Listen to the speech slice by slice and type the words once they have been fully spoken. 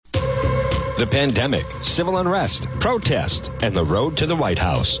The pandemic, civil unrest, protest, and the road to the White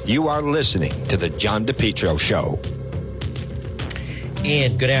House. You are listening to The John DePetro Show.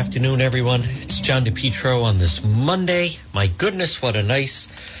 And good afternoon, everyone. It's John DePetro on this Monday. My goodness, what a nice,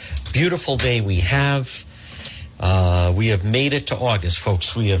 beautiful day we have. We have made it to August,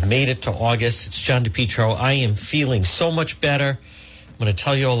 folks. We have made it to August. It's John DePetro. I am feeling so much better. I'm going to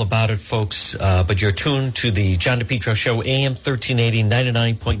tell you all about it, folks. But you're tuned to the John DePetro Show, AM 1380,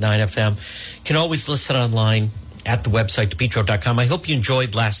 99.9 FM. You can always listen online at the website, DePetro.com. I hope you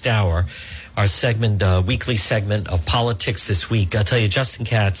enjoyed last hour, our segment, weekly segment of politics this week. I'll tell you, Justin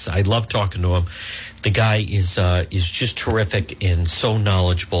Katz, I love talking to him. The guy is just terrific and so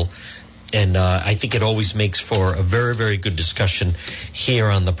knowledgeable. And I think it always makes for a very, very good discussion here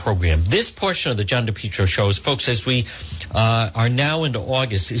on the program. This portion of the John DePetro Show is, folks, as we are now into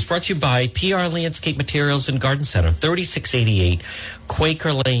August, is brought to you by PR Landscape Materials and Garden Center, 3688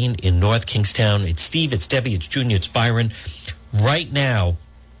 Quaker Lane in North Kingstown. It's Steve, it's Debbie, it's Junior, it's Byron. Right now,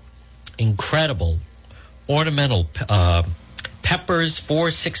 incredible ornamental peppers,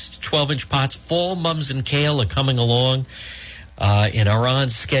 4, 6, 12-inch pots. Fall mums and kale are coming along. And are on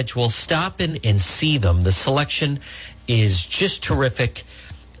schedule. Stop in and see them. The selection is just terrific.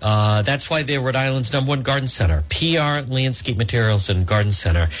 That's why they're Rhode Island's #1 garden center, PR Landscape Materials and Garden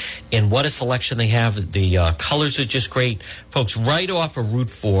Center. And what a selection they have. The colors are just great. Folks, right off of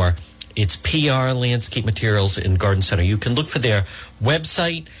Route 4, it's PR Landscape Materials and Garden Center. You can look for their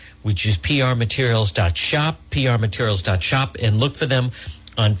website, which is prmaterials.shop, prmaterials.shop, and look for them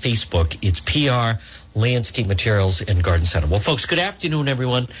on Facebook. It's PR Landscape Materials and Garden Center. Well, folks, good afternoon,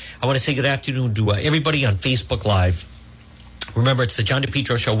 everyone. I want to say good afternoon to everybody on Facebook Live. Remember, it's the John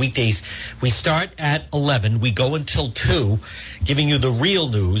DePetro Show weekdays. We start at 11. We go until 2, giving you the real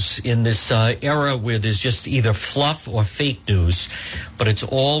news in this era where there's just either fluff or fake news. But it's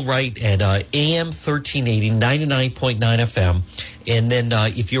all right at AM 1380, 99.9 FM. And then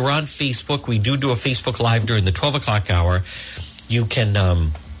if you're on Facebook, we do a Facebook Live during the 12 o'clock hour. You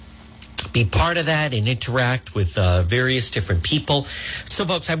can be part of that and interact with various different people. So,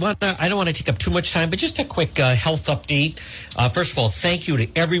 folks, I don't want to take up too much time, but just a quick health update. First of all, thank you to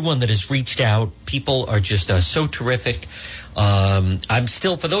everyone that has reached out. People are just so terrific. I'm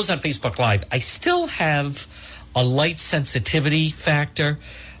still, for those on Facebook Live, I still have a light sensitivity factor,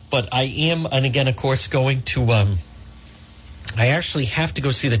 but I am, and again, of course, going to, I actually have to go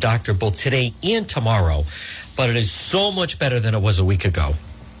see the doctor both today and tomorrow, but it is so much better than it was a week ago.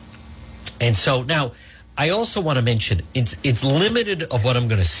 And so now, I also want to mention, it's limited of what I'm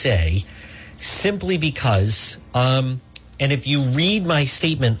going to say, simply because, and if you read my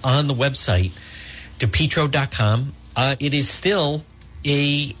statement on the website, DePetro.com, it is still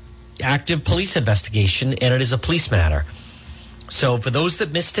a active police investigation, and it is a police matter. So for those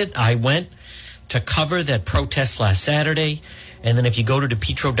that missed it, I went to cover that protest last Saturday, and then if you go to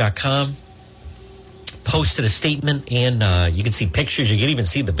DePetro.com, posted a statement, and you can see pictures. You can even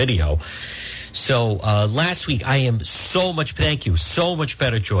see the video. So last week, I am so much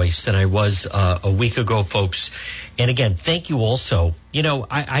better, Joyce, than I was a week ago, folks. And again, thank you also. You know,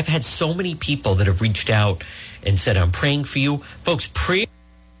 I've had so many people that have reached out and said, I'm praying for you. Folks, prayer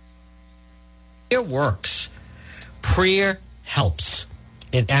works. Prayer helps.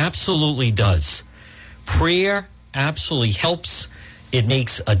 It absolutely does. Prayer absolutely helps. It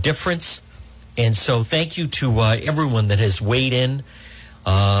makes a difference. And so thank you to everyone that has weighed in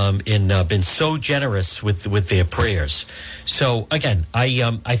and been so generous with their prayers. So, again,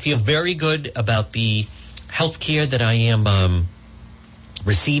 I feel very good about the health care that I am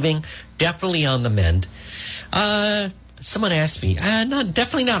receiving. Definitely on the mend. Someone asked me,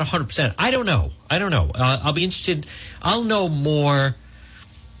 definitely not 100%. I don't know. I'll be interested. I'll know more.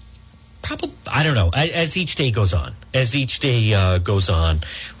 Probably, I don't know, as each day goes on. And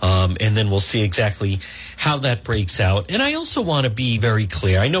then we'll see exactly how that breaks out. And I also want to be very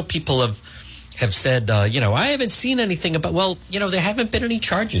clear. I know people have said, I haven't seen anything about, well, there haven't been any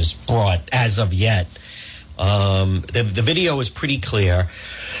charges brought as of yet. The video is pretty clear.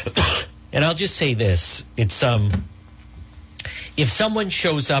 And I'll just say this. It's, if someone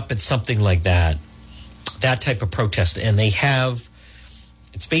shows up at something like that type of protest, and they have,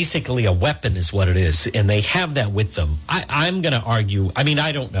 it's basically a weapon is what it is, and they have that with them. I'm going to argue, I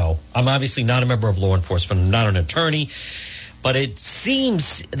don't know. I'm obviously not a member of law enforcement. I'm not an attorney. But it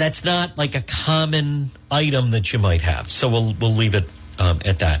seems that's not like a common item that you might have. So we'll leave it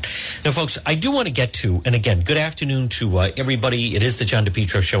at that. Now, folks, I do want to get to, and again, good afternoon to everybody. It is the John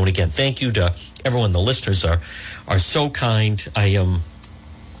DePetro Show. And again, thank you to everyone. The listeners are so kind. I am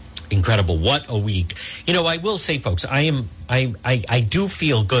incredible. What a week. I will say, folks, I do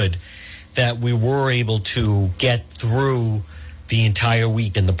feel good that we were able to get through the entire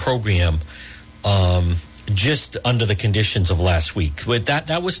week in the program, just under the conditions of last week. But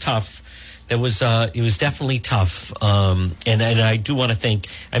that was tough. It was definitely tough. And I do want to thank,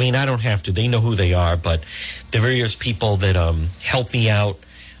 I mean, I don't have to, they know who they are, but the various people that helped me out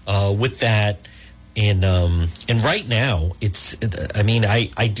with that. And right now, it's, I mean,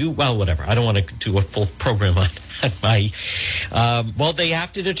 I do, well, whatever. I don't want to do a full program on my, well, they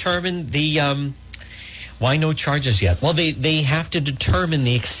have to determine the, why no charges yet? Well, they have to determine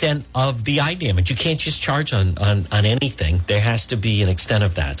the extent of the eye damage. You can't just charge on anything. There has to be an extent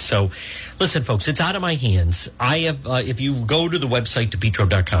of that. So, listen, folks, it's out of my hands. I have, if you go to the website,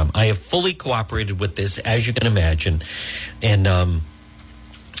 DePietro.com, I have fully cooperated with this, as you can imagine.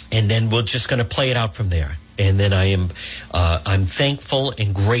 And then we're just going to play it out from there. And then I'm thankful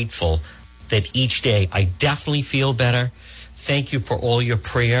and grateful that each day I definitely feel better. Thank you for all your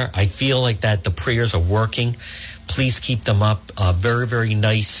prayer. I feel like that the prayers are working. Please keep them up. Very, very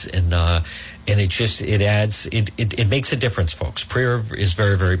nice. And it adds, it makes a difference, folks. Prayer is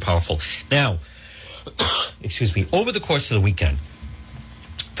very, very powerful. Now, excuse me, over the course of the weekend,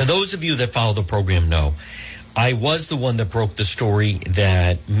 for those of you that follow the program know, I was the one that broke the story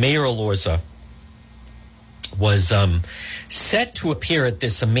that Mayor Elorza was set to appear at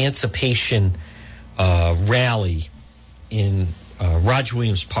this emancipation rally in Roger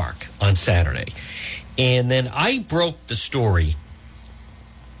Williams Park on Saturday. And then I broke the story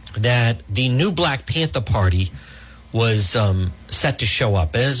that the new Black Panther Party was set to show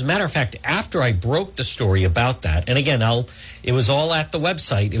up. As a matter of fact, after I broke the story about that, and again, it was all at the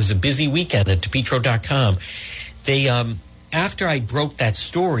website. It was a busy weekend at DePietro.com. They, after I broke that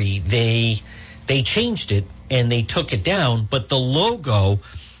story, they changed it and they took it down. But the logo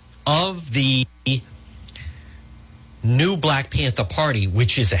of the new Black Panther Party,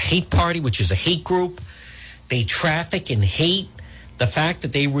 which is a hate party, which is a hate group, they traffic in hate. The fact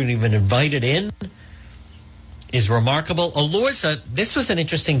that they were even invited in is remarkable. Elorza, this was an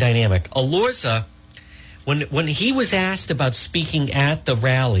interesting dynamic. Elorza, when he was asked about speaking at the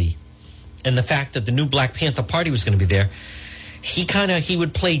rally and the fact that the new Black Panther Party was going to be there, he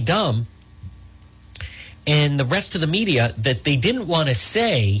would play dumb. And the rest of the media that they didn't want to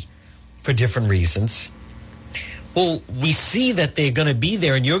say for different reasons. Well, we see that they're going to be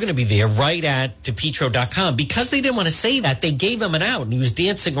there and you're going to be there right at DePietro.com. Because they didn't want to say that, they gave him an out and he was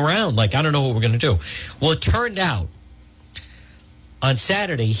dancing around like, I don't know what we're going to do. Well, it turned out on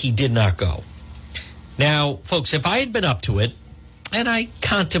Saturday, he did not go. Now, folks, if I had been up to it and I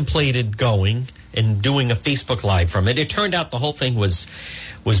contemplated going and doing a Facebook Live from it, it turned out the whole thing was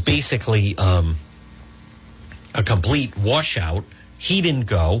basically a complete washout. He didn't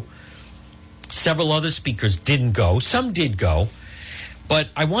go. Several other speakers didn't go. Some did go. But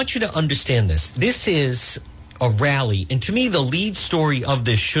I want you to understand this. This is a rally. And to me, the lead story of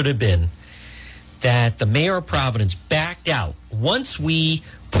this should have been that the mayor of Providence backed out once we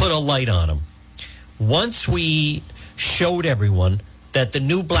put a light on him. Once we showed everyone that the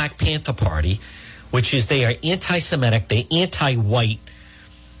new Black Panther Party, which is they are anti-Semitic, they anti-white,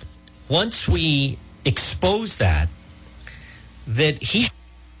 once we exposed that he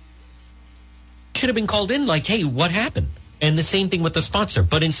should have been called in like, hey, what happened? And the same thing with the sponsor.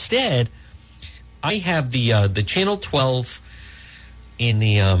 But instead, I have the Channel 12 in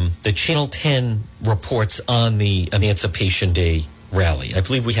the Channel 10 reports on the Emancipation Day rally. I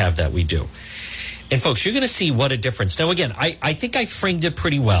believe we have that. We do. And folks, you're going to see what a difference. Now, again, I think I framed it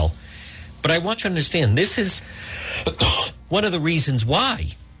pretty well, but I want you to understand this is one of the reasons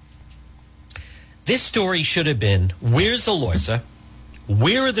why this story should have been, where's Elorza?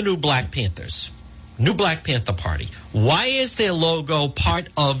 Where are the new Black Panthers? New Black Panther Party. Why is their logo part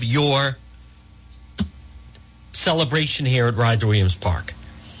of your celebration here at Roger Williams Park?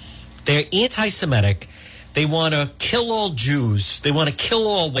 They're anti-Semitic. They want to kill all Jews. They want to kill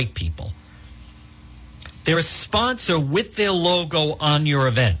all white people. They're a sponsor with their logo on your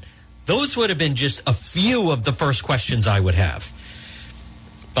event. Those would have been just a few of the first questions I would have.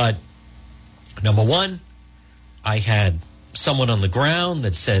 But number one, I had someone on the ground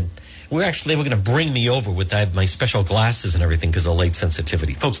that said, they were going to bring me over with my special glasses and everything because of light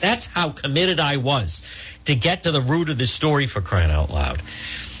sensitivity. Folks, that's how committed I was to get to the root of this story, for crying out loud.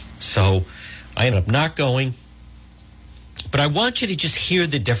 So I ended up not going. But I want you to just hear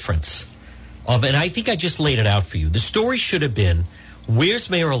the difference of, and I think I just laid it out for you. The story should have been, where's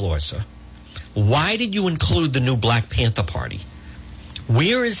Mayor Elorza? Why did you include the new Black Panther Party?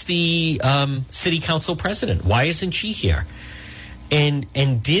 Where is the city council president? Why isn't she here? And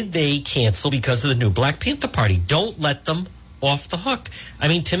did they cancel because of the new Black Panther Party? Don't let them off the hook. I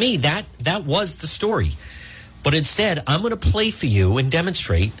mean, to me, that was the story. But instead, I'm going to play for you and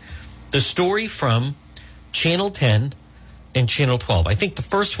demonstrate the story from Channel 10 and Channel 12. I think the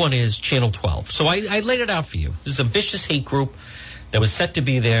first one is Channel 12. So I laid it out for you. This is a vicious hate group that was set to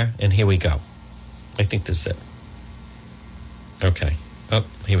be there, and here we go. I think this is it. Okay. Oh,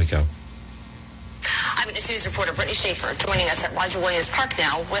 here we go. Eyewitness News reporter Brittany Schaefer joining us at Roger Williams Park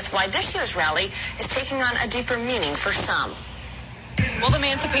now with why this year's rally is taking on a deeper meaning for some. Well,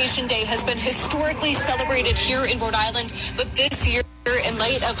 Emancipation Day has been historically celebrated here in Rhode Island, but this year, in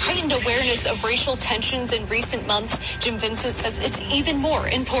light of heightened awareness of racial tensions in recent months, Jim Vincent says it's even more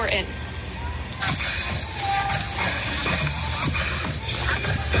important.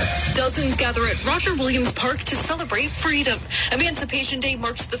 Dozens gather at Roger Williams Park to celebrate freedom. Emancipation Day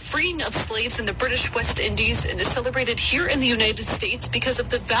marks the freeing of slaves in the British West Indies and is celebrated here in the United States because of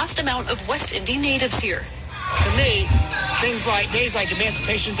the vast amount of West Indian natives here. To me, things like days like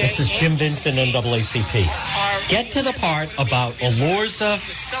Emancipation Day. This is Jim Vincent, NAACP. Get to the part about Elorza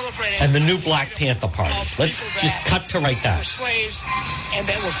and the new Black Panther Party. Let's just cut to right there. Slaves and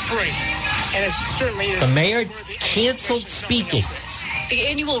that were free. And it certainly is. The mayor canceled speaking. The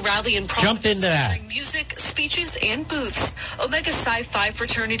annual rally in Providence Jump into that. featuring music, speeches, and booths. Omega Psi Phi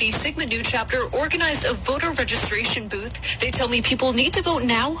fraternity Sigma Nu chapter organized a voter registration booth. They tell me people need to vote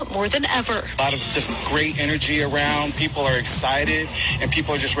now more than ever. A lot of just great energy around. People are excited, and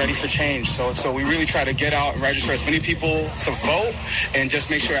people are just ready for change. So we really try to get out and register as many people to vote, and just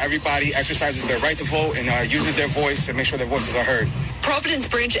make sure everybody exercises their right to vote and uses their voice and make sure their voices are heard. Providence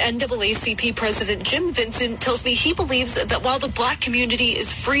Branch NAACP President Jim Vincent tells me he believes that while the black community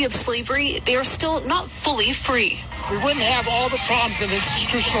is free of slavery, they are still not fully free. We wouldn't have all the problems of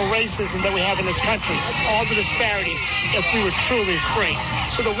institutional racism that we have in this country, all the disparities, if we were truly free.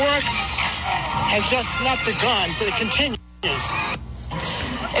 So the work has just not begun, but it continues.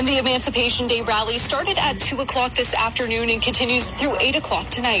 And the Emancipation Day rally started at 2 o'clock this afternoon and continues through 8 o'clock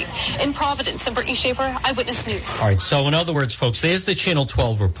tonight. In Providence, I'm Brittany Schaefer, Eyewitness News. All right, so in other words, folks, there's the Channel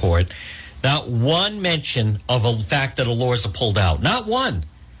 12 report. Not one mention of the fact that Elorza pulled out. Not one.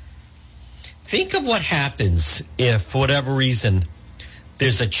 Think of what happens if, for whatever reason,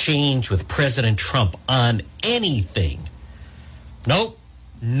 there's a change with President Trump on anything. Nope.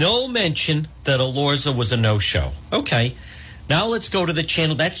 No mention that Elorza was a no-show. Okay. Now let's go to the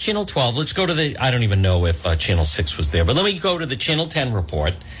channel. That's Channel 12. Let's go to the, I don't even know if Channel 6 was there, but let me go to the Channel 10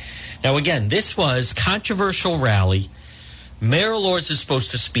 report. Now, again, this was controversial rally. Mayor Elorza is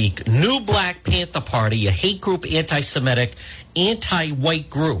supposed to speak. New Black Panther Party, a hate group, anti-Semitic, anti-white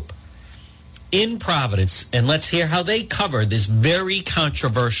group in Providence. And let's hear how they cover this very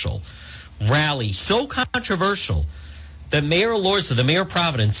controversial rally. So controversial that Mayor Elorza, the mayor of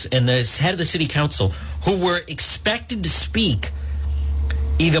Providence, and the head of the city council, who were expected to speak,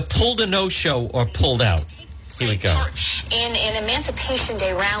 either pulled a no-show or pulled out. Here we go. In an Emancipation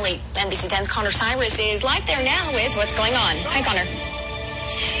Day rally, NBC 10's Connor Cyrus is live there now with what's going on. Hi, Connor.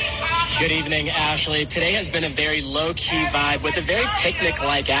 Good evening, Ashley. Today has been a very low-key vibe with a very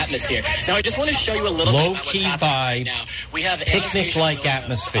picnic-like atmosphere. Now, I just want to show you a little bit about what's happening right now. We have picnic-like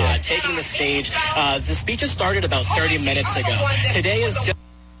atmosphere taking the stage. The speeches started about 30 minutes ago. Today is just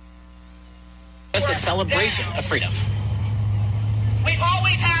a celebration of freedom. We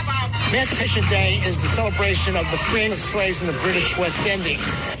always have our... Emancipation Day is the celebration of the freeing of slaves in the British West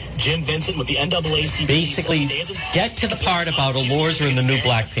Indies. Jim Vincent with the NAACP. Basically, get to the part about Elorza and the new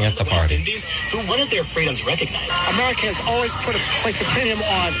Black Panther Party. Indies who wanted their freedoms recognized. America has always placed a premium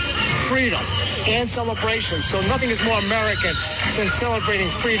on freedom and celebration, so nothing is more American than celebrating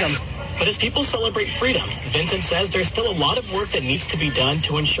freedom. But as people celebrate freedom, Vincent says there's still a lot of work that needs to be done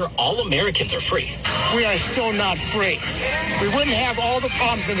to ensure all Americans are free. We are still not free. We wouldn't have all the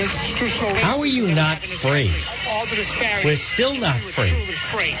problems in institutional racism. How are you not free? All the disparities. We're still not free. Truly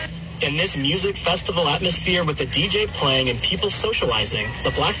free. In this music festival atmosphere with the DJ playing and people socializing,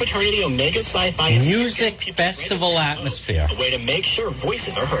 the Black fraternity Omega Psi Phi is music festival atmosphere. A way to make sure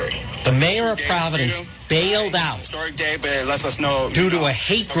voices are heard. The mayor of Providence bailed out Historic day, but it lets us know due to a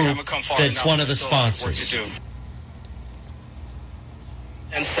hate group that's one of the sponsors.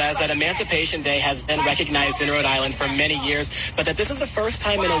 And says that Emancipation Day has been recognized in Rhode Island for many years, but that this is the first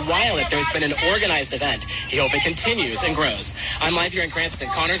time in a while that there's been an organized event. He hopes it continues and grows. I'm live here in Cranston.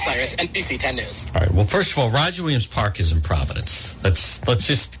 Connor Cyrus, NBC 10 News. All right. Well, first of all, Roger Williams Park is in Providence. Let's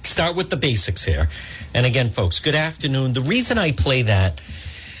just start with the basics here. And again, folks, good afternoon. The reason I play that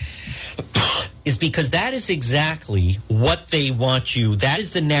is because that is exactly what they want you. That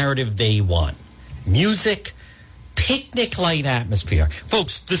is the narrative they want. Music, picnic-like atmosphere.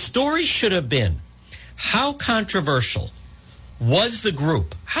 Folks, the story should have been how controversial was the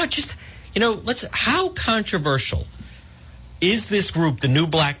group. How controversial is this group, the New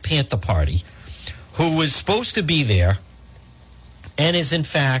Black Panther Party, who was supposed to be there and is in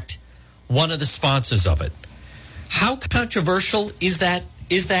fact one of the sponsors of it? How controversial is that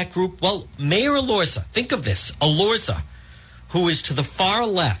group? Well, Mayor Elorza, think of this, Elorza, who is to the far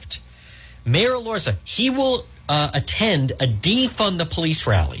left. Mayor Elorza, he will attend a defund the police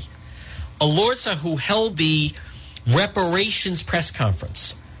rally. Elorza, who held the reparations press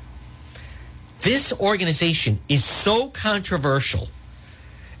conference. This organization is so controversial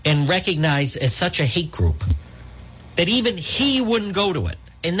and recognized as such a hate group that even he wouldn't go to it.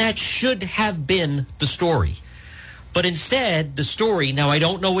 And that should have been the story. But instead, the story, now I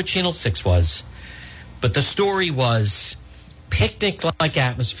don't know what Channel 6 was, but the story was picnic-like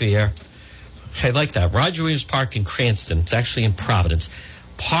atmosphere. I like that. Roger Williams Park in Cranston. It's actually in Providence.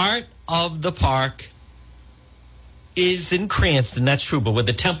 Part of the park is in Cranston. That's true. But where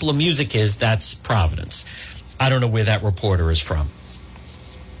the Temple of Music is, that's Providence. I don't know where that reporter is from.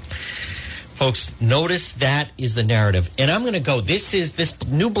 Folks, notice that is the narrative. And I'm going to go. This is this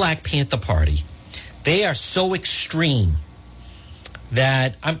New Black Panther Party. They are so extreme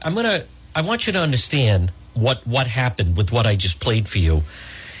that I want you to understand what happened with what I just played for you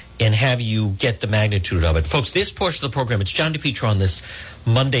and have you get the magnitude of it. Folks, this portion of the program, it's John DePietro on this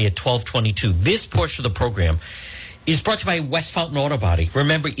Monday at 12:22. This portion of the program is brought to you by West Fountain Auto Body.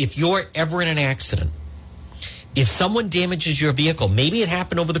 Remember, if you're ever in an accident, if someone damages your vehicle, maybe it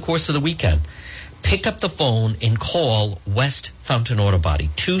happened over the course of the weekend, pick up the phone and call West Fountain Auto Body,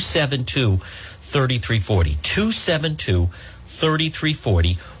 272-3340.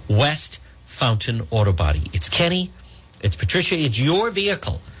 272-3340, West Fountain Auto Body. It's Kenny, it's Patricia, it's your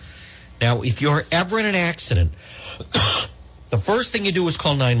vehicle. Now, if you're ever in an accident, the first thing you do is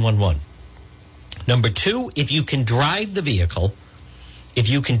call 911. Number two, if you can drive the vehicle,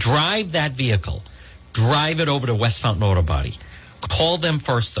 drive it over to West Fountain Auto Body. Call them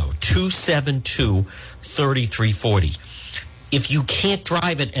first, though, 272-3340. If you can't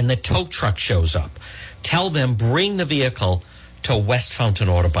drive it and the tow truck shows up, tell them bring the vehicle to West Fountain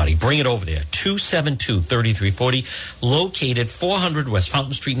Auto Body. Bring it over there, 272-3340, located 400 West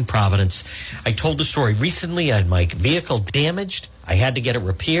Fountain Street in Providence. I told the story recently. I had my vehicle damaged. I had to get it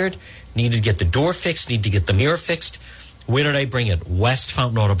repaired, needed to get the door fixed, needed to get the mirror fixed. Where did I bring it? West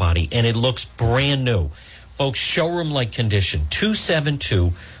Fountain Auto Body, and it looks brand new. Folks, showroom-like condition,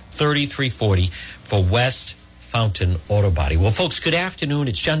 272-3340 for West Fountain Auto Body. Well, folks, good afternoon.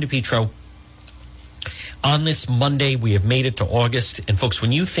 It's John DePietro. On this Monday, we have made it to August. And, folks,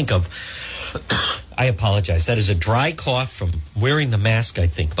 when you think of, I apologize, that is a dry cough from wearing the mask, I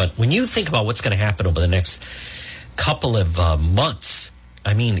think. But when you think about what's going to happen over the next couple of months,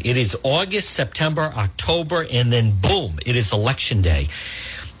 I mean, it is August, September, October, and then boom, it is Election Day.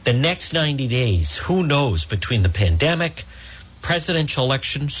 The next 90 days, who knows, between the pandemic, presidential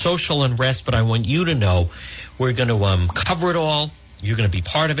election, social unrest, but I want you to know we're going to cover it all. You're going to be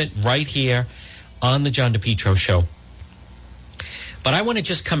part of it right here on the John DePietro Show. But I want to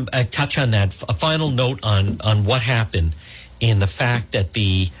just touch on that, a final note on what happened in the fact that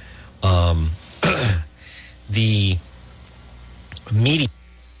the media,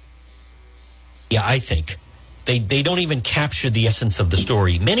 I think, they don't even capture the essence of the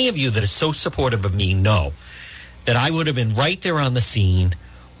story. Many of you that are so supportive of me know that I would have been right there on the scene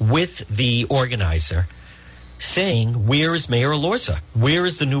with the organizer saying, where is Mayor Elorza? Where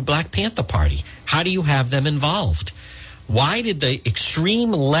is the New Black Panther Party? How do you have them involved? Why did the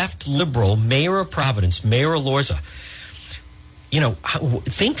extreme left liberal mayor of Providence, Mayor Elorza,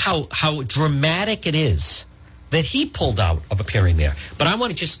 think how dramatic it is that he pulled out of appearing there. But I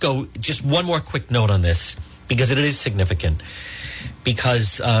want to just one more quick note on this, because it is significant.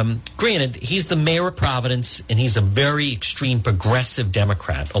 Because, granted, he's the mayor of Providence, and he's a very extreme progressive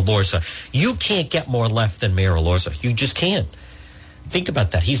Democrat, Elorza. You can't get more left than Mayor Elorza. You just can't. Think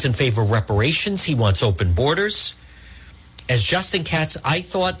about that. He's in favor of reparations. He wants open borders. As Justin Katz, I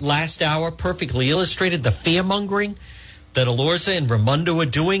thought last hour, perfectly illustrated the fear-mongering that Elorza and Raimondo are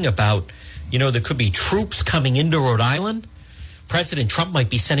doing about, there could be troops coming into Rhode Island. President Trump might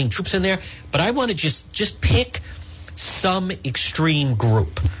be sending troops in there. But I want to just pick some extreme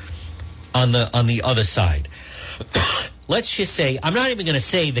group on the other side. Let's just say, I'm not even going to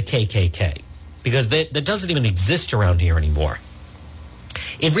say the KKK, because that doesn't even exist around here anymore.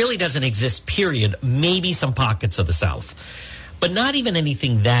 It really doesn't exist, period. Maybe some pockets of the South, but not even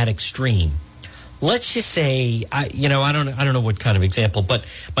anything that extreme. Let's just say, I don't know what kind of example, but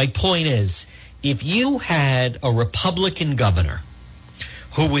my point is, if you had a Republican governor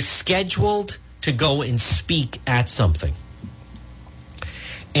who was scheduled to go and speak at something,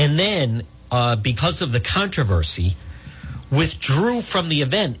 and then because of the controversy, withdrew from the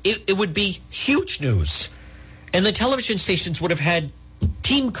event, it would be huge news. And the television stations would have had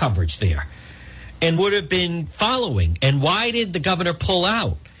team coverage there and would have been following. And why did the governor pull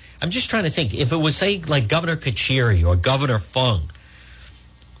out? I'm just trying to think. If it was, say, like Governor Kachiri or Governor Fung,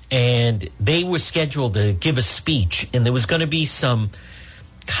 and they were scheduled to give a speech, and there was going to be some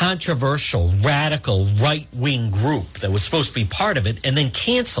controversial, radical, right-wing group that was supposed to be part of it and then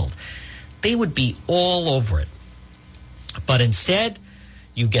canceled, they would be all over it. But instead,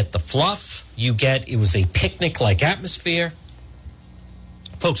 you get the fluff. It was a picnic-like atmosphere.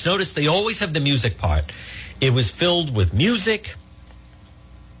 Folks, notice they always have the music part. It was filled with music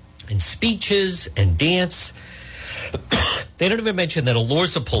and speeches and dance. They don't even mention that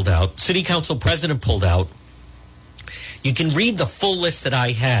Elorza pulled out. City Council President pulled out. You can read the full list that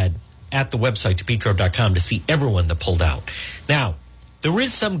I had at the website, DePetro.com, to see everyone that pulled out. Now, there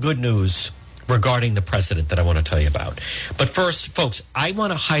is some good news regarding the president that I want to tell you about. But first, folks, I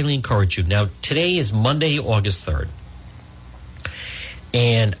want to highly encourage you. Now, today is Monday, August 3rd.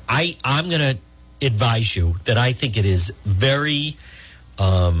 And I'm going to advise you that I think it is very,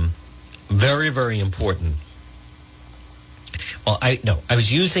 very, very important. Well, I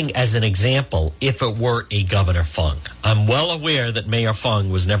was using as an example if it were a Governor Fung. I'm well aware that Mayor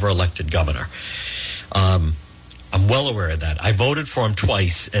Fung was never elected governor. I'm well aware of that. I voted for him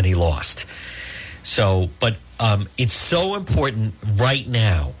twice and he lost. So, but it's so important right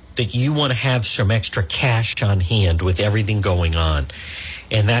now that you want to have some extra cash on hand with everything going on.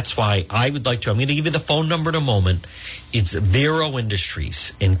 And that's why I would like to, I'm going to give you the phone number in a moment. It's Vero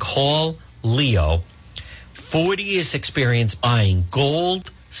Industries. And call Leo. 40 years experience buying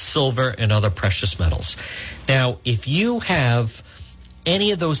gold, silver, and other precious metals. Now, if you have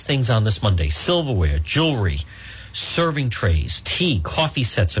any of those things on this Monday, silverware, jewelry, serving trays, tea, coffee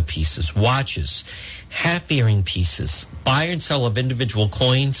sets of pieces, watches, half earring pieces, buy and sell of individual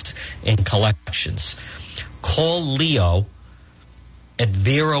coins and collections, call Leo at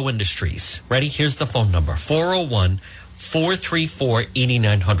Vero Industries. Ready? Here's the phone number,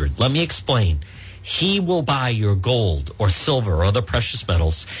 401-434-8900. Let me explain. He will buy your gold or silver or other precious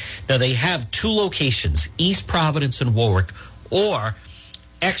metals. Now, they have two locations, East Providence and Warwick, or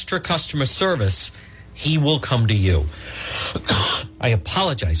extra customer service. He will come to you. I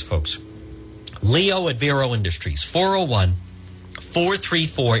apologize, folks. Leo at Vero Industries,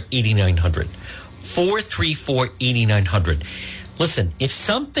 401-434-8900. 434-8900. Listen, if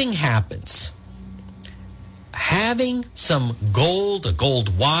something happens, having some gold, a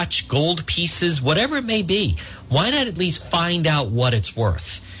gold watch, gold pieces, whatever it may be, why not at least find out what it's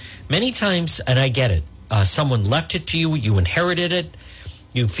worth? Many times, and I get it, someone left it to you, you inherited it,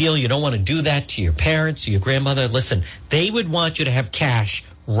 you feel you don't want to do that to your parents, or your grandmother. Listen, they would want you to have cash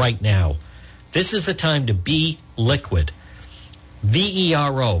right now. This is a time to be liquid.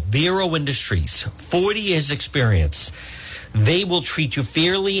 VERO, Vero Industries, 40 years experience. They will treat you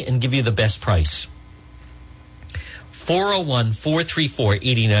fairly and give you the best price.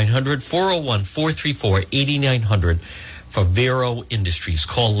 401-434-8900, 401-434-8900 for Vero Industries.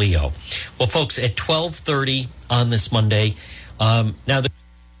 Call Leo. Well, folks, at 12:30 on this Monday, now the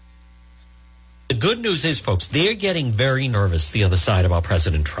good news is, folks, they're getting very nervous, the other side, about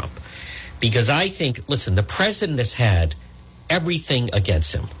President Trump. Because I think, listen, the president has had everything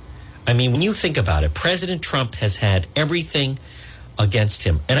against him. I mean, when you think about it, President Trump has had everything against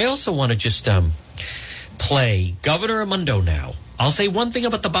him. And I also want to just play Governor Raimondo now. I'll say one thing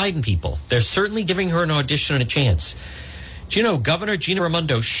about the Biden people. They're certainly giving her an audition and a chance. Do you know, Governor Gina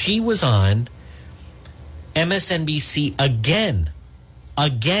Raimondo, she was on MSNBC again.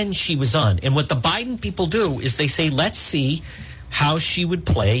 Again, she was on. And what the Biden people do is they say, let's see how she would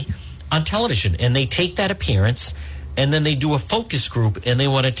play on television. And they take that appearance and then they do a focus group and they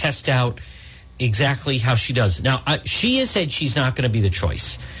want to test out exactly how she does. Now, she has said she's not going to be the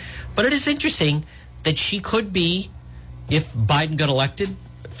choice. But it is interesting that she could be, if Biden got elected,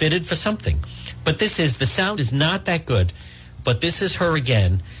 fitted for something. But the sound is not that good. But this is her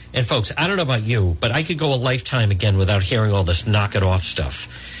again. And folks, I don't know about you, but I could go a lifetime again without hearing all this knock it off stuff.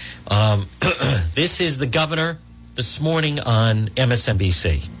 This is the governor this morning on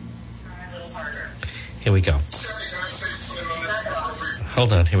MSNBC. Here we go.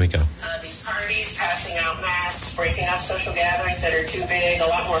 Hold on, here we go. These parties, passing out masks, breaking up social gatherings that are too big, a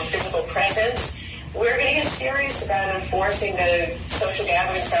lot more physical presence. We're going to get serious about enforcing the social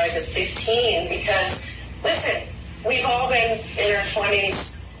gathering size at 15 because, listen, we've all been in our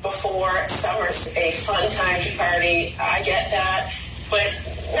 20s before. Summer's a fun time to party. I get that. But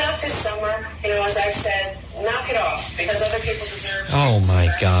not this summer. You know, as I've said, knock it off because other people deserve. Oh my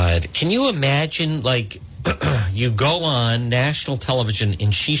God! Can you imagine? Like, you go on national television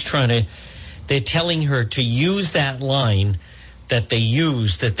and she's they're telling her to use that line that they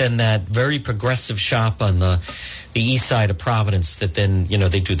use, that then that very progressive shop on the east side of Providence, that then,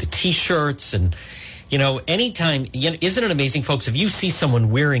 they do the T-shirts and, anytime, isn't it amazing, folks, if you see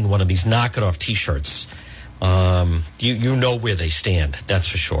someone wearing one of these knock it off T-shirts, you know where they stand, that's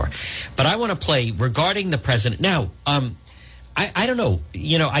for sure. But I want to play regarding the president. Now, I don't know,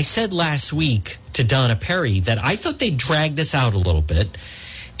 I said last week to Donna Perry that I thought they'd drag this out a little bit.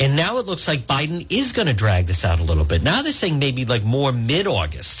 And now it looks like Biden is going to drag this out a little bit. Now they're saying maybe like more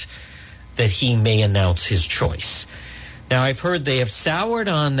mid-August that he may announce his choice. Now I've heard they have soured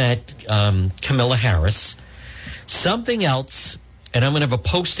on that Kamala Harris. Something else, and I'm going to have a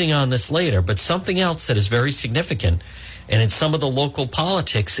posting on this later, but something else that is very significant, and it's some of the local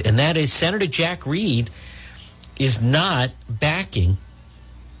politics, and that is Senator Jack Reed is not backing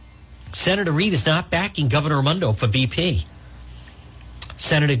Governor Raimondo for VP.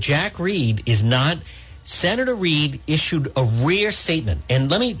 Senator Jack Reed is not. Senator Reed issued a rare statement.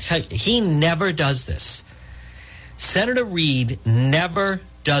 And let me tell you, he never does this. Senator Reed never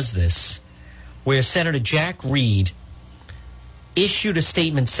does this, where Senator Jack Reed issued a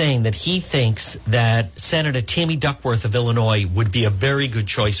statement saying that he thinks that Senator Tammy Duckworth of Illinois would be a very good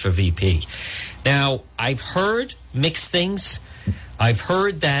choice for VP. Now, I've heard mixed things. I've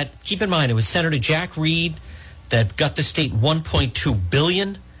heard that, keep in mind, it was Senator Jack Reed that got the state $1.2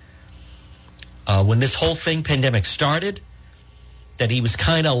 billion when this whole pandemic started, that he was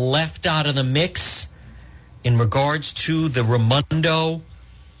kind of left out of the mix in regards to the Raimondo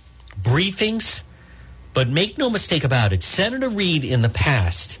briefings. But make no mistake about it, Senator Reed in the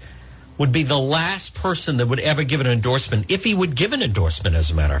past would be the last person that would ever give an endorsement, if he would give an endorsement,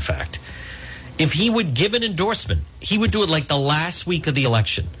 as a matter of fact. If he would give an endorsement, he would do it like the last week of the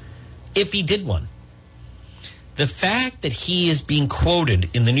election, if he did one. The fact that he is being quoted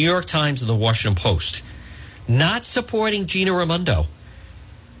in the New York Times and the Washington Post, not supporting Gina Raimondo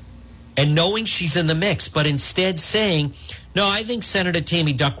and knowing she's in the mix, but instead saying, no, I think Senator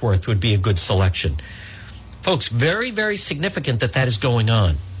Tammy Duckworth would be a good selection. Folks, very, very significant that is going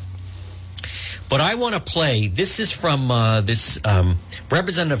on. But I want to play, this is from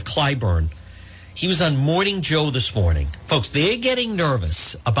Representative Clyburn. He was on Morning Joe this morning. Folks, they're getting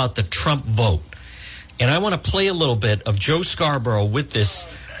nervous about the Trump vote. And I want to play a little bit of Joe Scarborough with this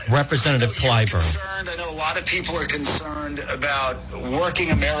Representative Clyburn. I know a lot of people are concerned about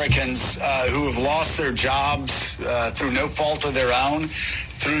working Americans who have lost their jobs through no fault of their own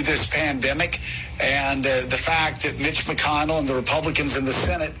through this pandemic. And the fact that Mitch McConnell and the Republicans in the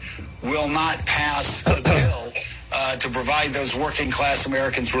Senate will not pass a bill to provide those working class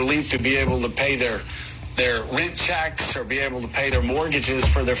Americans relief to be able to pay their rent checks or be able to pay their mortgages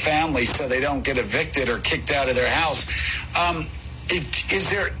for their families so they don't get evicted or kicked out of their house. Is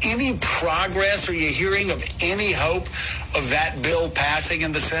there any progress? Are you hearing of any hope of that bill passing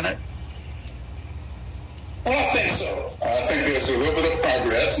in the Senate? Well, I think so. I think there's a little bit of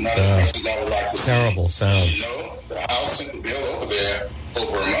progress, not as much as I would like to see. Terrible sound. As you know, the House sent the bill over there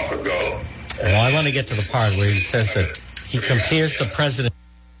over a month ago. Well, I want to get to the part where he says that he compares the president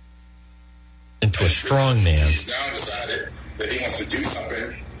into a strong man. He's now decided that he wants to do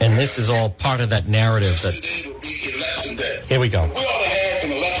something. And this is all part of that narrative that... Will be election day. Here we go. We ought to have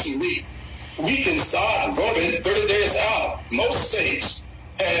an election week. We can start voting 30 days out. Most states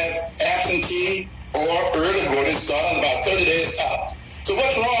have absentee or early voting starting about 30 days out. So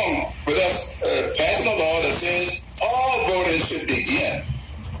what's wrong with us passing a law that says all voting should begin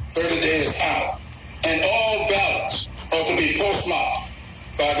 30 days out, and all ballots ought to be postmarked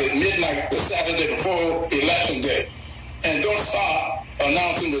by the midnight, the Saturday before election day, and don't start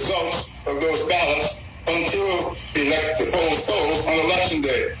announcing results of those ballots until the polls close on election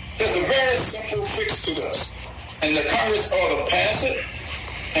day. There's a very simple fix to this, and the Congress ought to pass it,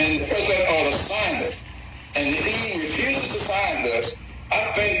 and the president ought to sign it. And if he refuses to sign this, I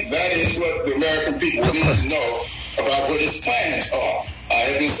think that is what the American people need to know about what his plans are. I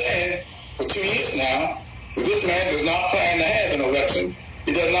have been saying for 2 years now that this man does not plan to have an election.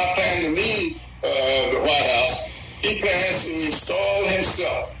 He does not plan to leave the White House. He plans to install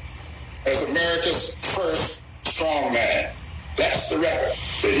himself as America's first strong man. That's the record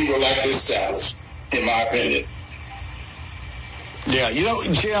that he would like to establish, in my opinion. Yeah, you know,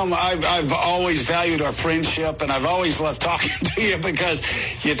 Jim, I've always valued our friendship, and I've always loved talking to you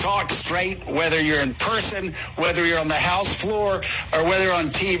because you talk straight, whether you're in person, whether you're on the House floor, or whether you're on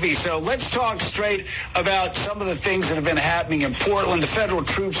TV. So let's talk straight about some of the things that have been happening in Portland. The federal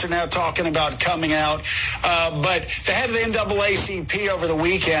troops are now talking about coming out. But the head of the NAACP over the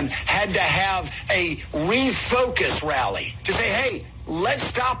weekend had to have a refocus rally to say, hey, let's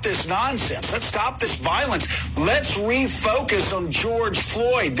stop this nonsense. Let's stop this violence. Let's refocus on George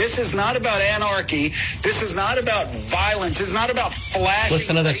Floyd. This is not about anarchy. This is not about violence. This is not about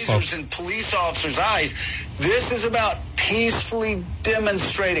flashing lasers in police officers' eyes. This is about peacefully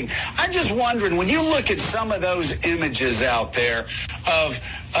demonstrating. I'm just wondering, when you look at some of those images out there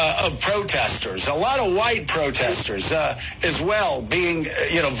of protesters, a lot of white protesters as well, being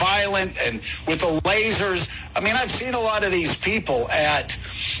violent and with the lasers. I mean, I've seen a lot of these people at,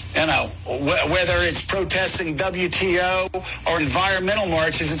 whether it's protesting WTO or environmental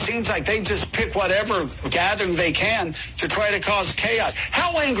marches, it seems like they just pick whatever gathering they can to try to cause chaos.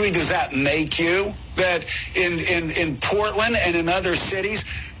 How angry does that make you that in Portland and in other cities,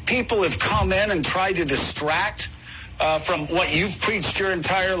 people have come in and tried to distract from what you've preached your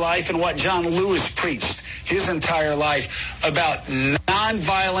entire life and what John Lewis preached his entire life about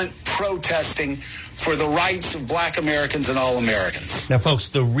nonviolent protesting for the rights of Black Americans and all Americans? Now, folks,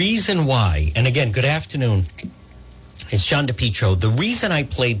 the reason why, and again, good afternoon, it's John DePietro. The reason I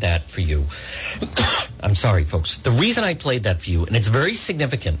played that for you, I'm sorry, folks, the reason I played that for you, and it's very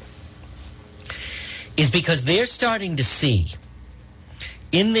significant, is because they're starting to see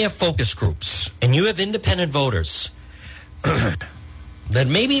in their focus groups, and you have independent voters, that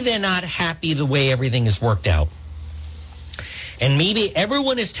maybe they're not happy the way everything is worked out. And maybe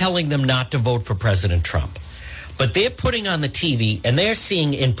everyone is telling them not to vote for President Trump. But they're putting on the TV and they're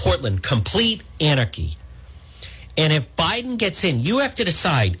seeing in Portland complete anarchy. And if Biden gets in, you have to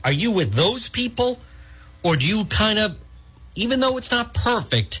decide, are you with those people? Or do you kind of, even though it's not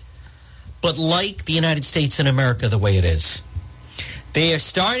perfect, but like the United States and America the way it is? They are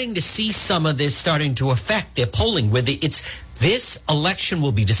starting to see some of this starting to affect their polling. This election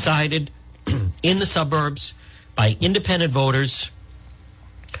will be decided in the suburbs by independent voters,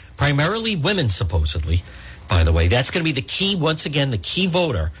 primarily women, supposedly, by the way. That's going to be the key, once again, the key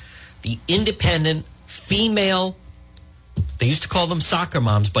voter, the independent female, they used to call them soccer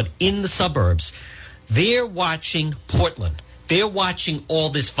moms, but in the suburbs. They're watching Portland. They're watching all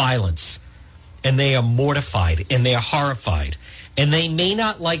this violence, and they are mortified, and they are horrified. And they may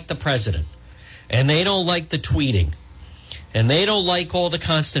not like the president, and they don't like the tweeting, and they don't like all the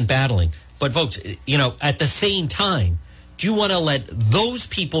constant battling. But folks, at the same time, do you want to let those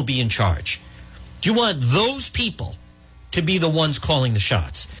people be in charge? Do you want those people to be the ones calling the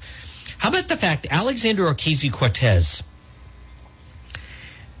shots? How about the fact Alexandria Ocasio-Cortez,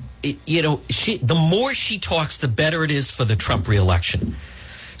 the more she talks, the better it is for the Trump reelection.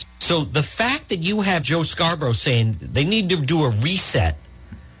 So the fact that you have Joe Scarborough saying they need to do a reset,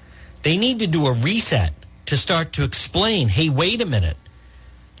 to start to explain, hey, wait a minute.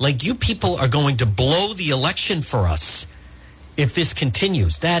 Like, you people are going to blow the election for us if this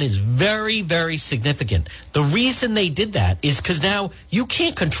continues. That is very, very significant. The reason they did that is because now you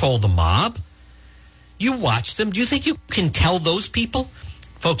can't control the mob. You watch them. Do you think you can tell those people?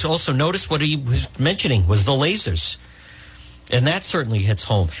 Folks, also notice what he was mentioning was the lasers. And that certainly hits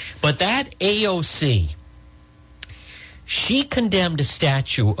home. But that AOC, she condemned a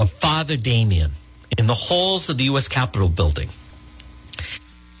statue of Father Damien in the halls of the U.S. Capitol building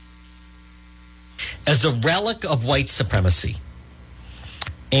as a relic of white supremacy.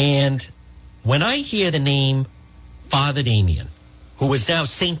 And when I hear the name Father Damien, who is now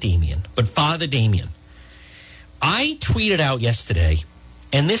Saint Damien, but Father Damien, I tweeted out yesterday,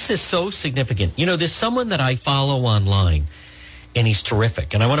 and this is so significant. There's someone that I follow online, and he's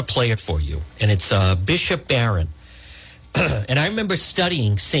terrific, and I want to play it for you. And it's Bishop Barron. And I remember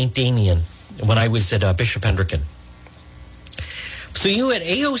studying Saint Damien when I was at Bishop Hendricken. So you had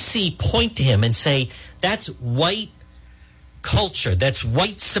AOC point to him and say, that's white culture, that's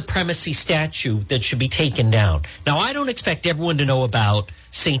white supremacy statue that should be taken down. Now, I don't expect everyone to know about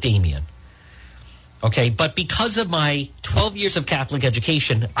St. Damien, okay? But because of my 12 years of Catholic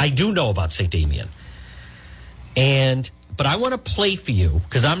education, I do know about St. Damien. But I want to play for you,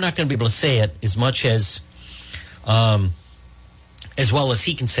 because I'm not going to be able to say it as much as well as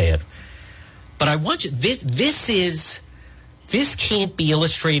he can say it. But I want you, this can't be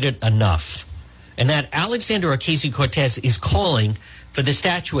illustrated enough. And that Alexandria Ocasio-Cortez is calling for the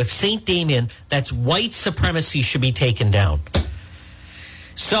statue of St. Damien, that's white supremacy, should be taken down.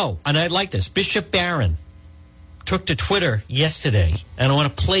 So, and I like this, Bishop Barron took to Twitter yesterday, and I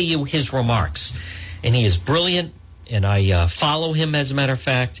want to play you his remarks. And he is brilliant, and I follow him, as a matter of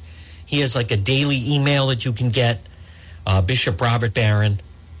fact. He has like a daily email that you can get, Bishop Robert Barron.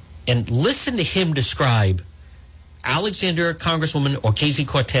 And listen to him describe Alexandria Congresswoman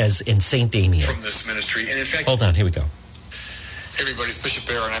Ocasio-Cortez in St. Damien. From this ministry. And in fact, hold on, here we go. Everybody's Bishop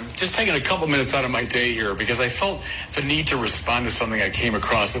Barron. I'm just taking a couple minutes out of my day here because I felt the need to respond to something I came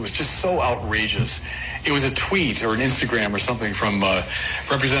across that was just so outrageous. It was a tweet or an Instagram or something from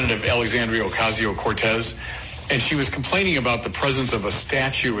Representative Alexandria Ocasio-Cortez, and she was complaining about the presence of a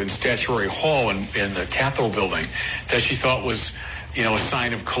statue in Statuary Hall in the Capitol building that she thought was, a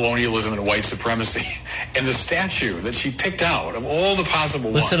sign of colonialism and white supremacy. And the statue that she picked out of all the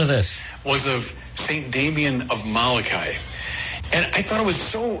possible Listen ones to this. was of St. Damien of Malachi. And I thought it was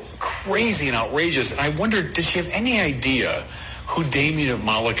so crazy and outrageous. And I wondered, did she have any idea who Damien of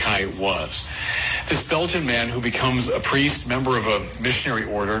Malachi was? This Belgian man who becomes a priest, member of a missionary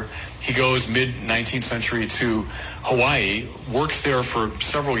order. He goes mid-19th century to Hawaii, works there for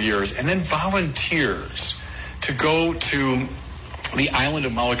several years, and then volunteers to go to the island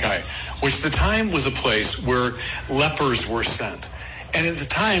of Malachi, which at the time was a place where lepers were sent. And at the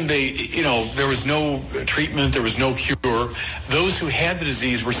time, there was no treatment, there was no cure. Those who had the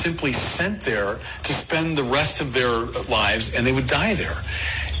disease were simply sent there to spend the rest of their lives, and they would die there.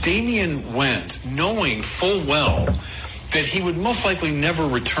 Damien went knowing full well that he would most likely never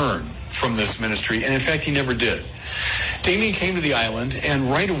return from this ministry, and in fact, he never did. Damien came to the island and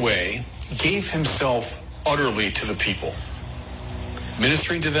right away gave himself utterly to the people.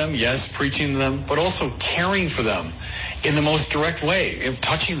 Ministering to them, yes, preaching to them, but also caring for them in the most direct way,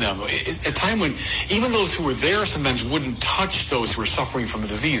 touching them. At a time when even those who were there sometimes wouldn't touch those who were suffering from the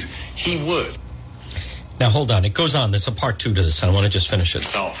disease, he would. Now, hold on. It goes on. There's a part 2 to this. I want to just finish it.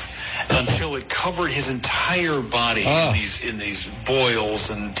 Until it covered his entire body in these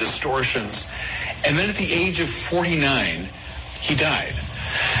boils and distortions. And then at the age of 49, he died.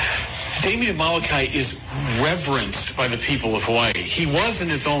 Damien of Malachi is reverenced by the people of Hawaii. He was in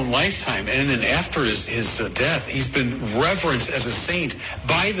his own lifetime, and then after his death, he's been reverenced as a saint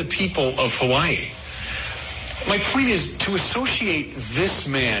by the people of Hawaii. My point is, to associate this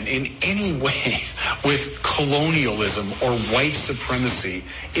man in any way with colonialism or white supremacy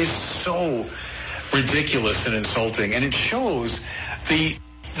is so ridiculous and insulting, and it shows the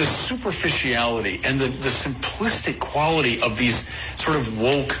superficiality and the simplistic quality of these sort of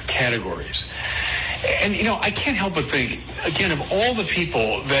woke categories. And, I can't help but think, again, of all the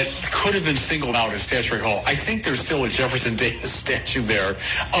people that could have been singled out in Statuary Hall, I think there's still a Jefferson Davis statue there.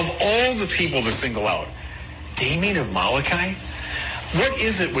 Of all the people to single out, Damien of Malachi? What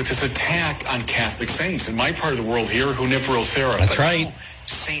is it with this attack on Catholic saints? In my part of the world here, Junipero Serra. That's right.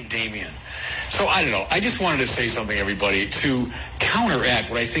 St. Damien. So I don't know. I just wanted to say something, everybody, to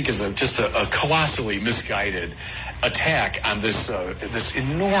counteract what I think is just a colossally misguided attack on this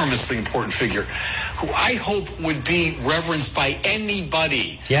enormously important figure, who I hope would be reverenced by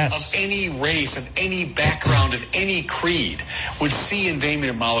anybody of any race, of any background, of any creed, would see in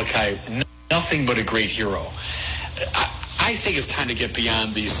Damien of Malachi nothing but a great hero. I think it's time to get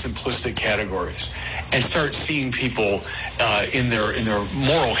beyond these simplistic categories and start seeing people in their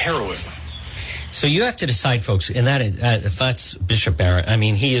moral heroism. So you have to decide, folks, and if that's Bishop Barron, I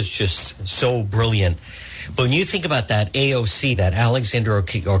mean, he is just so brilliant. But when you think about that AOC, that Alexandria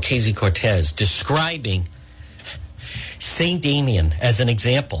Ocasio-Cortez, describing St. Damien as an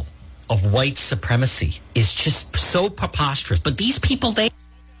example of white supremacy is just so preposterous. But these people, they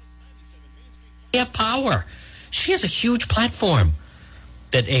have power. She has a huge platform,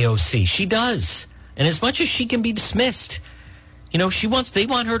 that AOC. She does. And as much as she can be dismissed, they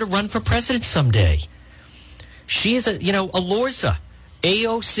want her to run for president someday. She is Alorza,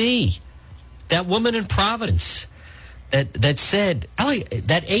 AOC, that woman in Providence that said,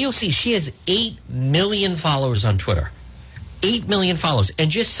 that AOC, she has 8 million followers on Twitter. 8 million followers. And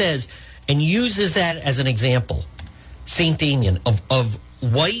just says, and uses that as an example, St. Damien, of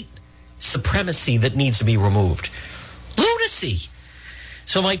white supremacy that needs to be removed. Lunacy.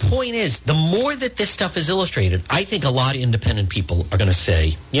 So my point is, the more that this stuff is illustrated, I think a lot of independent people are going to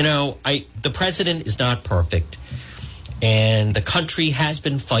say, the president is not perfect, and the country has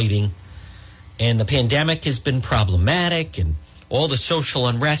been fighting, and the pandemic has been problematic, and all the social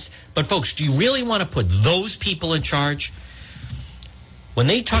unrest. But folks, do you really want to put those people in charge? When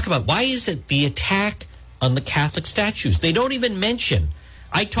they talk about, why is it the attack on the Catholic statues? They don't even mention.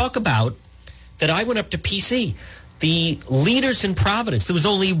 I talk about that I went up to PC. The leaders in Providence, there was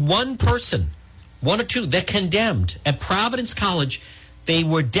only one person, one or two, that condemned. At Providence College, they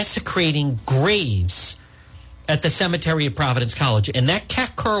were desecrating graves at the cemetery at Providence College. And that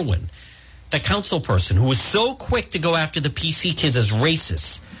Kat Kerwin, the council person who was so quick to go after the PC kids as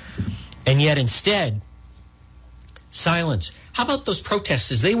racists, and yet instead silence. How about those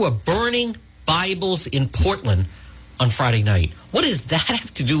protesters? They were burning Bibles in Portland on Friday night. What does that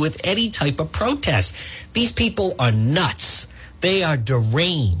have to do with any type of protest? These people are nuts. They are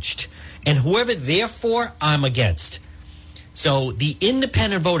deranged. And whoever they're for, I'm against. So the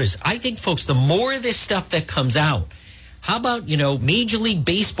independent voters, I think, folks, the more of this stuff that comes out, how about, Major League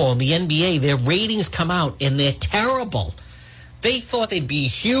Baseball and the NBA, their ratings come out and they're terrible. They thought they'd be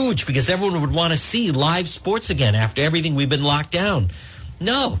huge because everyone would want to see live sports again after everything we've been locked down.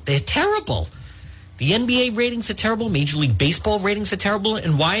 No, they're terrible. The NBA ratings are terrible. Major League Baseball ratings are terrible.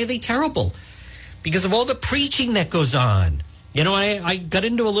 And why are they terrible? Because of all the preaching that goes on. I got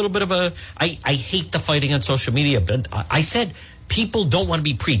into a little bit of I hate the fighting on social media, but I said people don't want to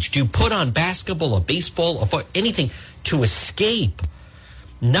be preached. You put on basketball or baseball or for anything to escape,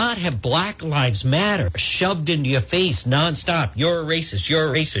 not have Black Lives Matter shoved into your face nonstop. You're a racist.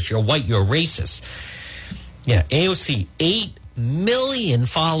 You're a racist. You're white. You're a racist. Yeah, AOC, 8 million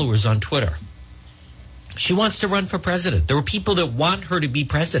followers on Twitter. She wants to run for president. There are people that want her to be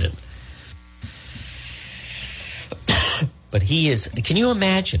president. But he is, can you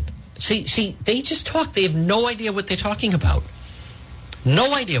imagine? See, they just talk. They have no idea what they're talking about.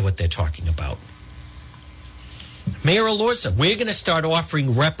 No idea what they're talking about. Mayor Elorza, we're going to start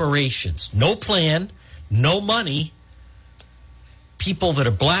offering reparations. No plan, no money. People that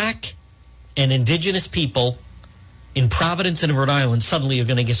are black and indigenous people in Providence and Rhode Island suddenly are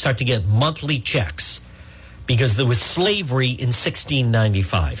going to start to get monthly checks because there was slavery in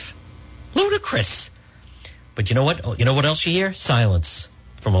 1695. Ludicrous. But you know what? You know what else you hear? Silence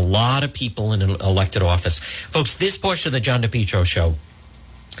from a lot of people in an elected office. Folks, this portion of the John DePietro Show,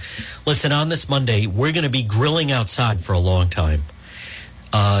 listen, on this Monday, we're going to be grilling outside for a long time.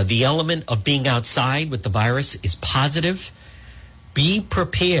 The element of being outside with the virus is positive. Be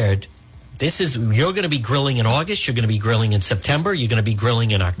prepared. You're going to be grilling in August. You're going to be grilling in September. You're going to be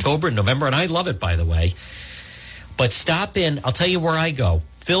grilling in October and November. And I love it, by the way. But stop in. I'll tell you where I go.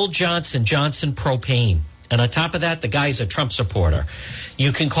 Phil Johnson, Johnson Propane. And on top of that, the guy's a Trump supporter.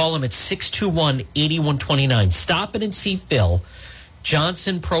 You can call him at 621-8129. Stop in and see Phil.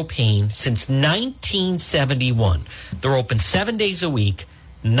 Johnson Propane since 1971. They're open 7 days a week,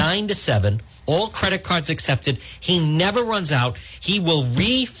 9 to 7. All credit cards accepted. He never runs out. He will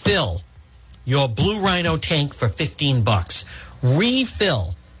refill your Blue Rhino tank for $15.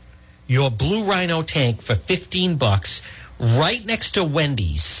 Refill your Blue Rhino tank for $15 right next to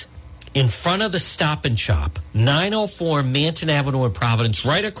Wendy's. In front of the Stop and Shop, 904 Manton Avenue in Providence,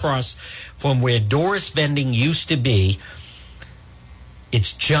 right across from where Doris Vending used to be.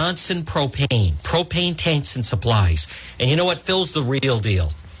 It's Johnson Propane, propane tanks and supplies. And you know what? Phil's the real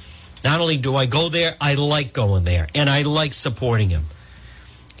deal. Not only do I go there, I like going there, and I like supporting him.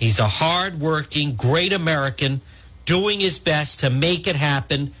 He's a hard-working, great American, doing his best to make it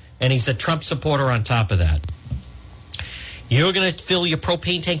happen, and he's a Trump supporter on top of that. You're going to fill your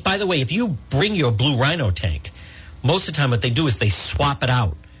propane tank. By the way, if you bring your Blue Rhino tank, most of the time what they do is they swap it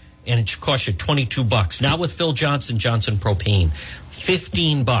out, and it should cost you $22. Now with Phil Johnson, Johnson Propane,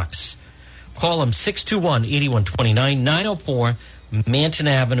 $15. Call him 621-8129, 904 Manton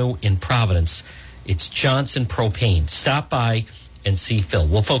Avenue in Providence. It's Johnson Propane. Stop by and see Phil.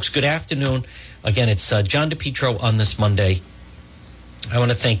 Well, folks, good afternoon. Again, it's John DePietro on this Monday. I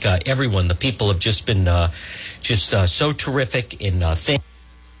want to thank everyone. The people have just been so terrific. And thank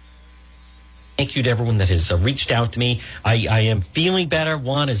you to everyone that has reached out to me. I am feeling better.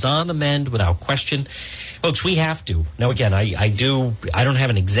 Juan is on the mend without question. Folks, we have to. Now, again, I don't have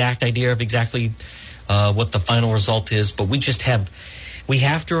an exact idea of exactly what the final result is, but we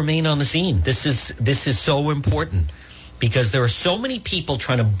have to remain on the scene. This is so important because there are so many people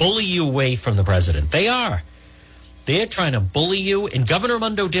trying to bully you away from the president. They're trying to bully you, and Governor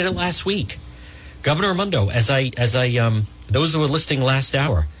Raimondo did it last week. Governor Raimondo, as I those who were listening last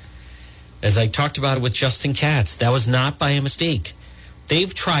hour, as I talked about it with Justin Katz, that was not by a mistake.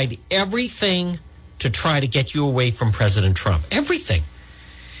 They've tried everything to try to get you away from President Trump. Everything.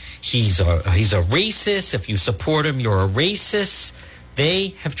 He's a racist. If you support him, you're a racist. They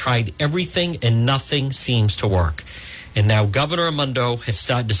have tried everything, and nothing seems to work. And now Governor Raimondo has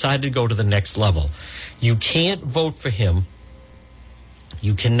decided to go to the next level. You can't vote for him.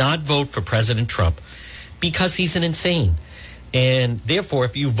 You cannot vote for President Trump because he's an insane. And therefore,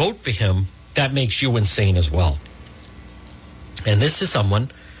 if you vote for him, that makes you insane as well. And this is someone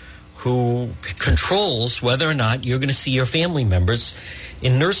who controls whether or not you're going to see your family members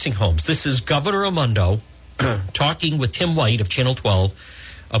in nursing homes. This is Governor Raimondo talking with Tim White of Channel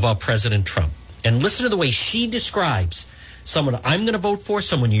 12 about President Trump. And listen to the way she describes someone I'm going to vote for,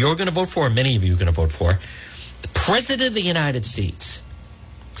 someone you're going to vote for, many of you are going to vote for, the President of the United States.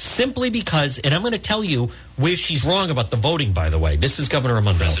 Simply because, and I'm going to tell you where she's wrong about the voting, by the way. This is Governor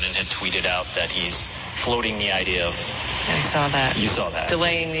Raimondo. The president had tweeted out that he's floating the idea of... I saw that. You saw that.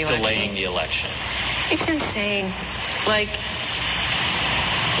 Delaying the election. Delaying the election. It's insane. Like,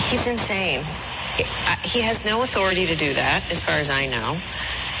 he's insane. He has no authority to do that, as far as I know.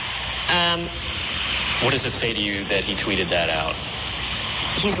 What does it say to you that he tweeted that out?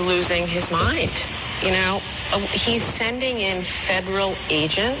 He's losing his mind. You know, he's sending in federal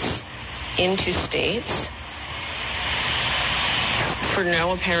agents into states for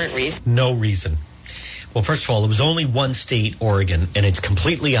no apparent reason. No reason. Well, first of all, it was only one state, Oregon, and it's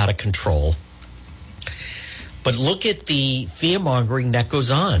completely out of control. But look at the fear-mongering that goes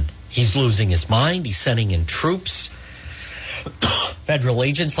on. He's losing his mind. He's sending in troops, federal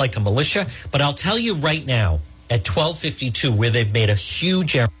agents like a militia. But I'll tell you right now, at 12:52, where they've made a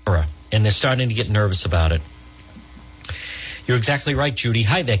huge error, and they're starting to get nervous about it. You're exactly right, Judy.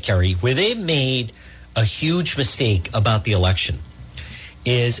 Hi there, Kerry. Where they've made a huge mistake about the election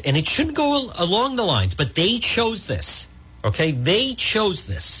is, and it shouldn't go along the lines, but they chose this, okay? They chose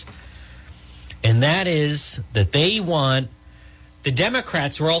this. And that is that they want, the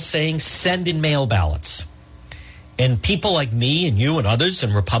Democrats are all saying send in mail ballots. And people like me and you and others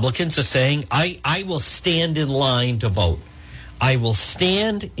and Republicans are saying, I will stand in line to vote. I will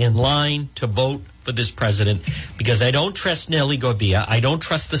stand in line to vote for this president because I don't trust Nellie Gorbea. I don't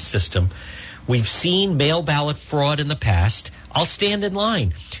trust the system. We've seen mail ballot fraud in the past. I'll stand in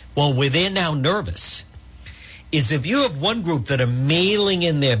line. Well, where they're now nervous is if you have one group that are mailing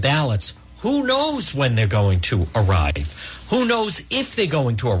in their ballots, who knows when they're going to arrive? Who knows if they're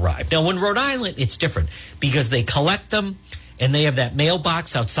going to arrive? Now, in Rhode Island, it's different because they collect them and they have that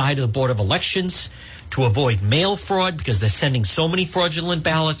mailbox outside of the Board of Elections to avoid mail fraud because they're sending so many fraudulent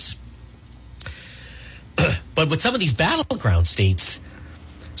ballots. But with some of these battleground states,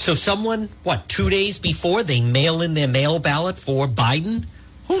 so someone, 2 days before they mail in their mail ballot for Biden,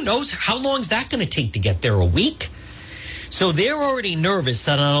 who knows how long is that going to take to get there? A week? So they're already nervous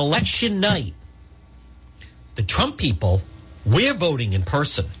that on election night, the Trump people, we're voting in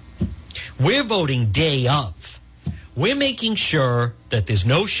person. We're voting day of. We're making sure that there's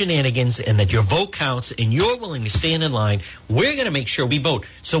no shenanigans and that your vote counts and you're willing to stand in line. We're going to make sure we vote.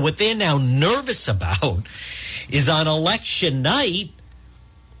 So what they're now nervous about is on election night,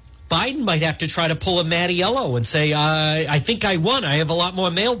 Biden might have to try to pull a Mattiello and say, I think I won. I have a lot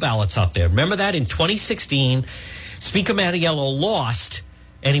more mail ballots out there. Remember that in 2016, Speaker Mattiello lost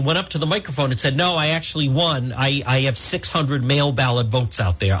and he went up to the microphone and said, no, I actually won. I have 600 mail ballot votes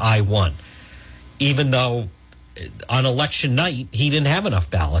out there. I won. Even though on election night, he didn't have enough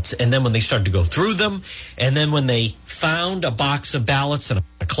ballots. And then when they started to go through them, and then when they found a box of ballots in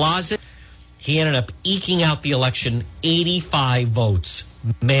a closet, he ended up eking out the election, 85 votes,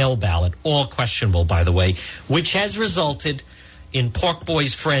 mail ballot, all questionable, by the way, which has resulted in Pork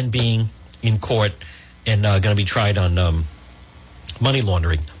Boy's friend being in court and going to be tried on money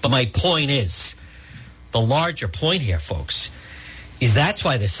laundering. But my point is, the larger point here, folks, is that's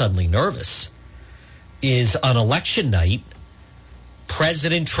why they're suddenly nervous. Is on election night,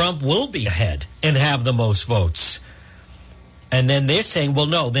 President Trump will be ahead and have the most votes. And then they're saying, well,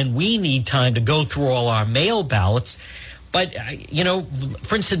 no, then we need time to go through all our mail ballots. But, you know,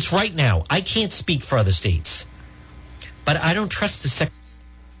 for instance, right now, I can't speak for other states, but I don't trust the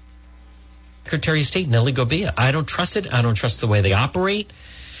Secretary of State, Nellie Gorbea. I don't trust it. I don't trust the way they operate.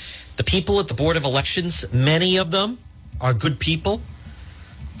 The people at the Board of Elections, many of them are good people,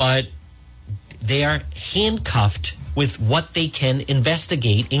 but they are handcuffed with what they can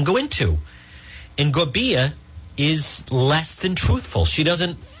investigate and go into. And Gorbea is less than truthful. She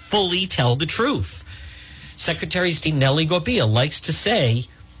doesn't fully tell the truth. Secretary of State Nellie Gorbea likes to say,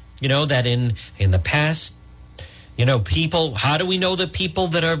 you know, that in the past, you know, people, how do we know that people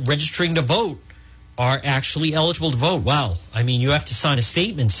that are registering to vote are actually eligible to vote? Well, I mean, you have to sign a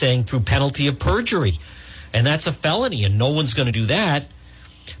statement saying through penalty of perjury, and that's a felony, and no one's going to do that.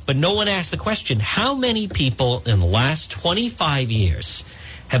 But no one asked the question, how many people in the last 25 years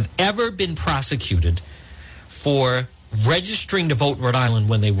have ever been prosecuted for registering to vote in Rhode Island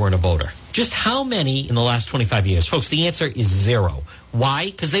when they weren't a voter? Just how many in the last 25 years? Folks, the answer is zero.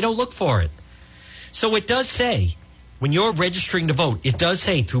 Why? Because they don't look for it. So it does say, when you're registering to vote, it does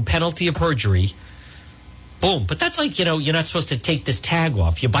say through penalty of perjury, boom. But that's like, you know, you're not supposed to take this tag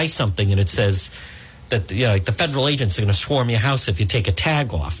off. You buy something and it says that, you know, like the federal agents are going to swarm your house if you take a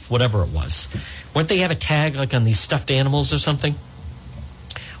tag off, whatever it was. Wouldn't they have a tag like on these stuffed animals or something?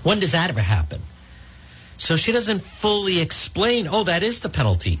 When does that ever happen? So she doesn't fully explain, oh, that is the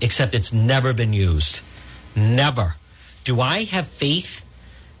penalty, except it's never been used. Never. Do I have faith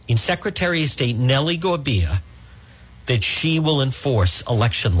in Secretary of State Nellie Gorbea that she will enforce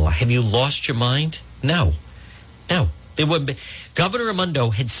election law? Have you lost your mind? No. They wouldn't be. Governor Raimondo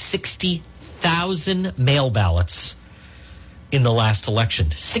had 60,000 mail ballots in the last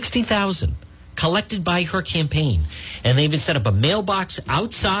election. 60,000 collected by her campaign. And they even set up a mailbox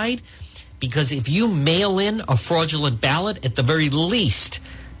outside, because if you mail in a fraudulent ballot, at the very least,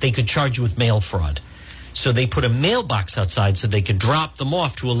 they could charge you with mail fraud. So they put a mailbox outside so they could drop them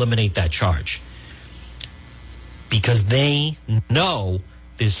off to eliminate that charge. Because they know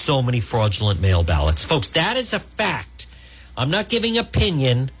there's so many fraudulent mail ballots. Folks, that is a fact. I'm not giving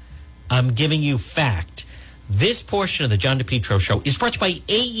opinion. I'm giving you fact. This portion of the John DePietro Show is brought to you by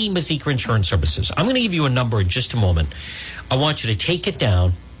A.E. Mazika Insurance Services. I'm going to give you a number in just a moment. I want you to take it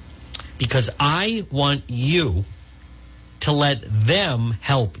down because I want you to let them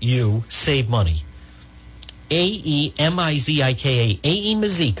help you save money. A-E-M-I-Z-I-K-A, A.E.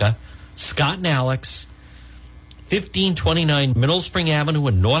 Mazika, Scott and Alex, 1529 Middle Spring Avenue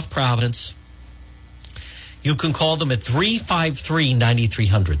in North Providence. You can call them at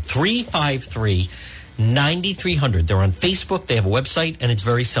 353-9300. 353-9300. They're on Facebook. They have a website, and it's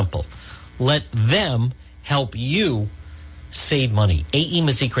very simple. Let them help you save money. A.E.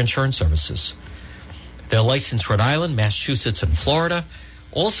 Mazika Insurance Services. They're licensed Rhode Island, Massachusetts, and Florida.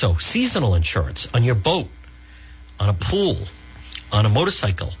 Also, seasonal insurance on your boat, on a pool, on a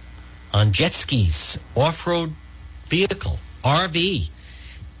motorcycle, on jet skis, off-road vehicle, RV.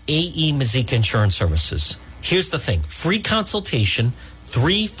 A.E. Mazika Insurance Services. Here's the thing. Free consultation,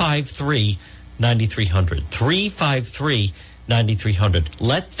 353-9300. 353-9300.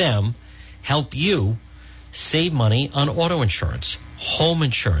 Let them help you save money on auto insurance, home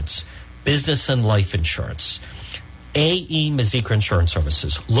insurance, business and life insurance. A.E. Mazika Insurance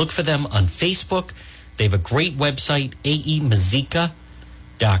Services. Look for them on Facebook. They have a great website,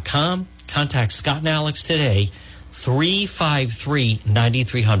 aemazika.com. Contact Scott and Alex today,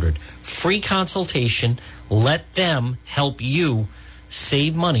 353-9300. Free consultation. Let them help you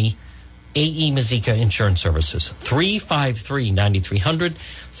save money. A.E. Mazika Insurance Services, 353-9300,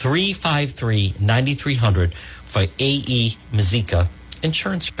 353-9300 for A.E. Mazika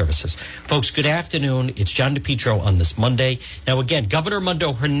Insurance Services. Folks, good afternoon. It's John DePietro on this Monday. Now, again, Governor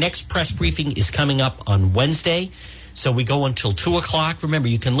Raimondo, her next press briefing is coming up on Wednesday, so we go until 2 o'clock. Remember,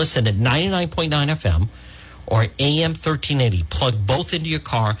 you can listen at 99.9 FM or AM 1380. Plug both into your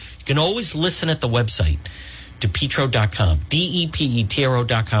car. You can always listen at the website, DePietro.com,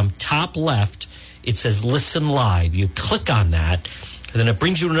 DePetro.com. Top left, it says listen live. You click on that, and then it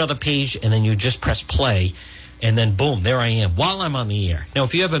brings you to another page, and then you just press play, and then boom, there I am while I'm on the air. Now,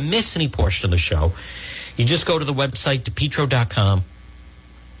 if you ever miss any portion of the show, you just go to the website, DePetro.com,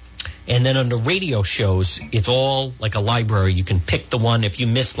 and then under radio shows, it's all like a library. You can pick the one. If you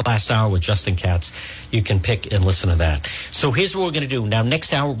missed last hour with Justin Katz, you can pick and listen to that. So here's what we're going to do. Now,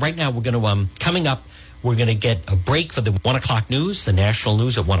 next hour, right now, we're going to, coming up, we're going to get a break for the 1 o'clock news, the national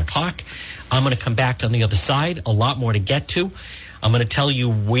news at 1 o'clock. I'm going to come back on the other side. A lot more to get to. I'm going to tell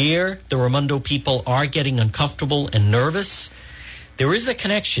you where the Raimondo people are getting uncomfortable and nervous. There is a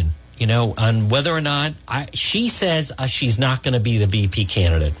connection, you know, on whether or not she says she's not going to be the VP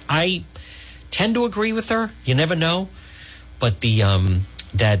candidate. I tend to agree with her. You never know. But the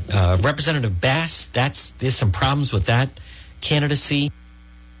Representative Bass, there's some problems with that candidacy.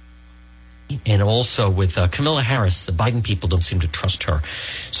 And also with Kamala Harris, the Biden people don't seem to trust her.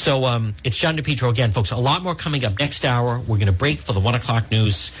 So it's John DePietro again, folks. A lot more coming up next hour. We're going to break for the 1 o'clock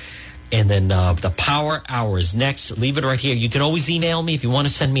news. And then the Power Hour is next. Leave it right here. You can always email me if you want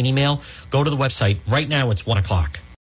to send me an email. Go to the website. Right now, it's 1 o'clock.